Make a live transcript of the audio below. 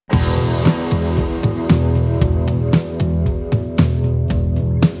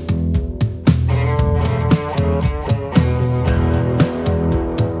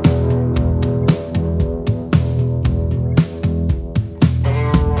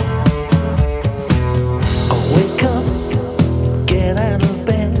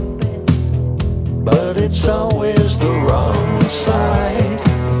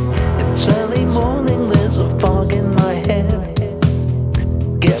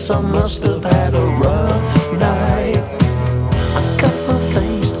guess I must have had a rough night. I cut my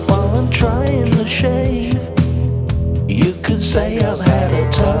face while I'm trying to shave. You could say I've had a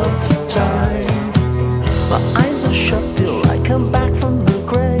tough time. My eyes are shut till I come back from the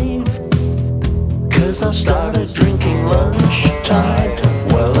grave. 'Cause I started drinking lunchtime.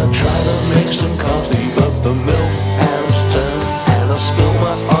 Well, I tried to make some coffee, but the milk has turned, and I spill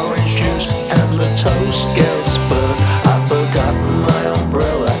my orange juice, and the toast gets burnt. I've forgotten my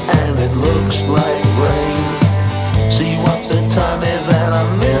umbrella, and it looks like rain. See what the time is, and I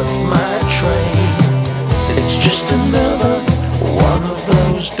miss my train. It's just another one of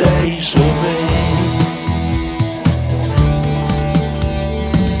those days for me.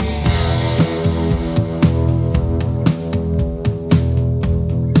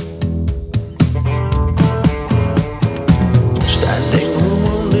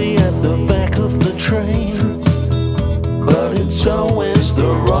 But it's always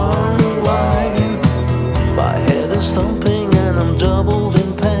the wrong line. My head is thumping and I'm doubled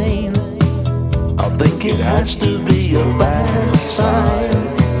in pain. I think it has to be a bad sign.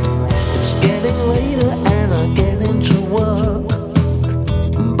 It's getting later and I get into work,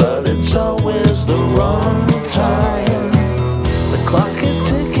 but it's always the wrong time. The clock is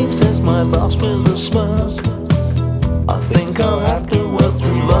ticking, says my boss with a smirk. I think I'll have to work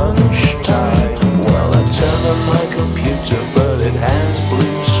through lunchtime. Well, I turn on my computer, but it has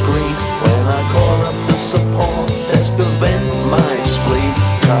blue screen. When I call up the support desk to vent my spleen,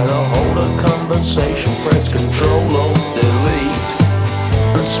 try to hold a conversation, press Control-Alt-Delete,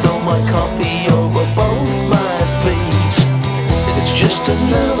 and spill my coffee over both my feet. It's just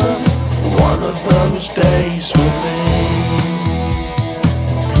another one of those days for me.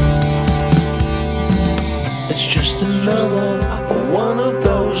 It's just another one of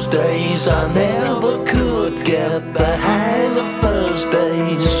those days. I never could get the hang of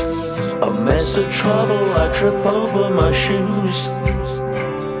Thursdays. A mess of trouble, I trip over my shoes.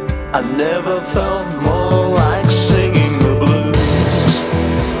 I never felt more like singing the blues.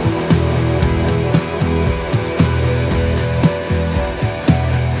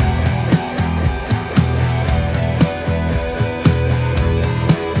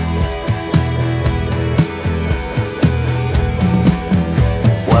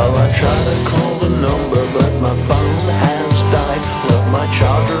 I tried to call the number, but my phone has died. Plugged my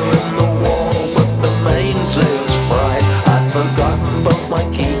charger in the wall, but the mains is fried. I've forgotten both my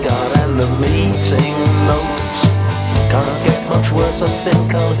keycard and the meeting notes. Can't get much worse, I think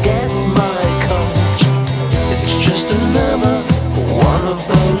I'll get my coat. It's just another one of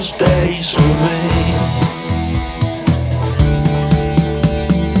those days for me.